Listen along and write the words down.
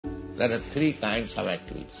there are three kinds of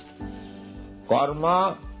activities.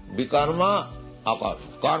 Karma, Vikarma,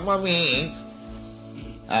 Akarma. Karma means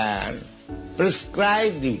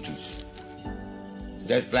prescribed duties.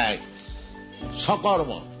 Just like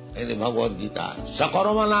Sakarma in the Bhagavad Gita.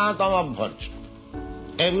 Sakarma na tamabharcha.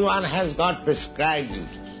 Everyone has got prescribed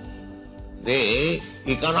duties. The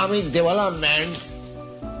economic development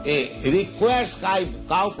requires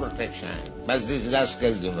cow protection, but these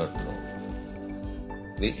rascals do not know.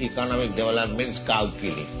 The economic development means cow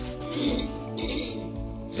killing.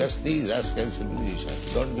 Just these rascal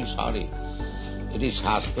civilizations. Don't be sorry. It is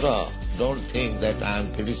Shastra. Don't think that I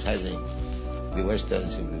am criticizing the Western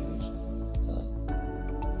civilization.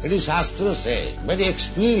 It is Shastra says, very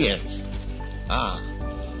experienced.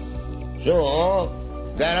 So,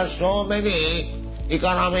 there are so many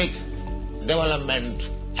economic development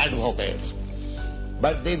advocates,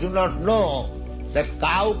 but they do not know that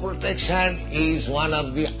cow protection is one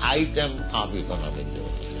of the items of economic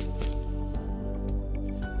development.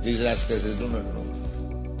 These rascals, they do not know.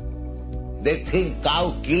 They think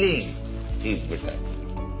cow killing is better.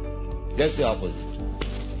 Just the opposite.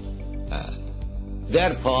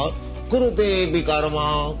 Therefore, kurute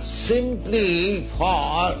vikarma, simply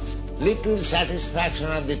for little satisfaction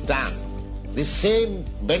of the tongue. The same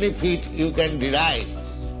benefit you can derive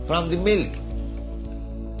from the milk.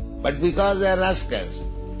 But because they are rascals,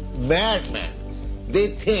 madmen,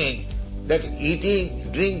 they think that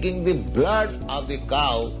drinking the blood of the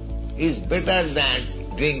cow is better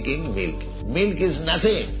than drinking milk. Milk is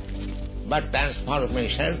nothing but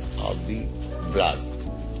transformation of the blood.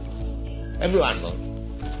 Everyone knows.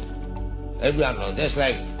 Everyone knows. Just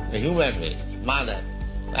like a human being, mother,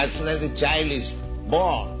 as soon as the child is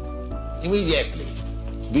born, immediately,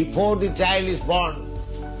 before the child is born,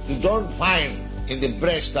 you don't find in the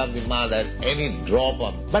breast of the mother any drop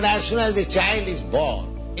of. But as soon as the child is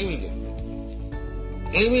born,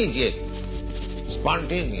 immediately,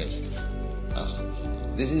 spontaneous.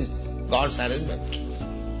 This is God's arrangement.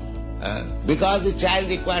 Because the child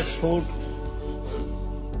requires food,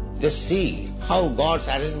 just see how God's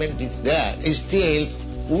arrangement is there. Still,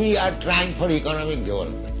 we are trying for economic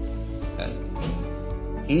development.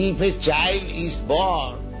 If a child is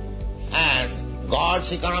born and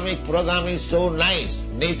God's economic program is so nice,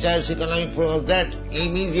 nature's economic program, that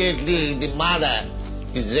immediately the mother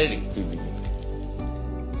is ready to give it.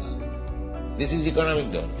 This is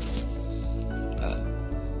economic development.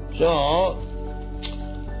 So,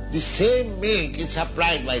 the same milk is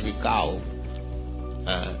supplied by the cow.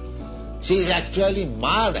 She is actually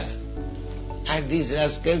mother. And this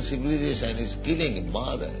rascal civilization is killing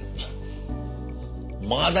mother.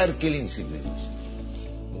 Mother killing civilization.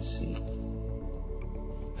 You see.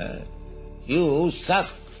 You suck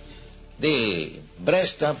the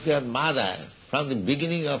breast of your mother from the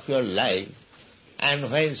beginning of your life,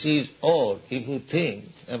 and when she is old, if you think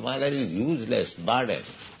a mother is useless, burden,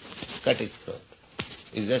 cut its throat.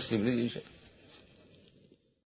 Is that civilization?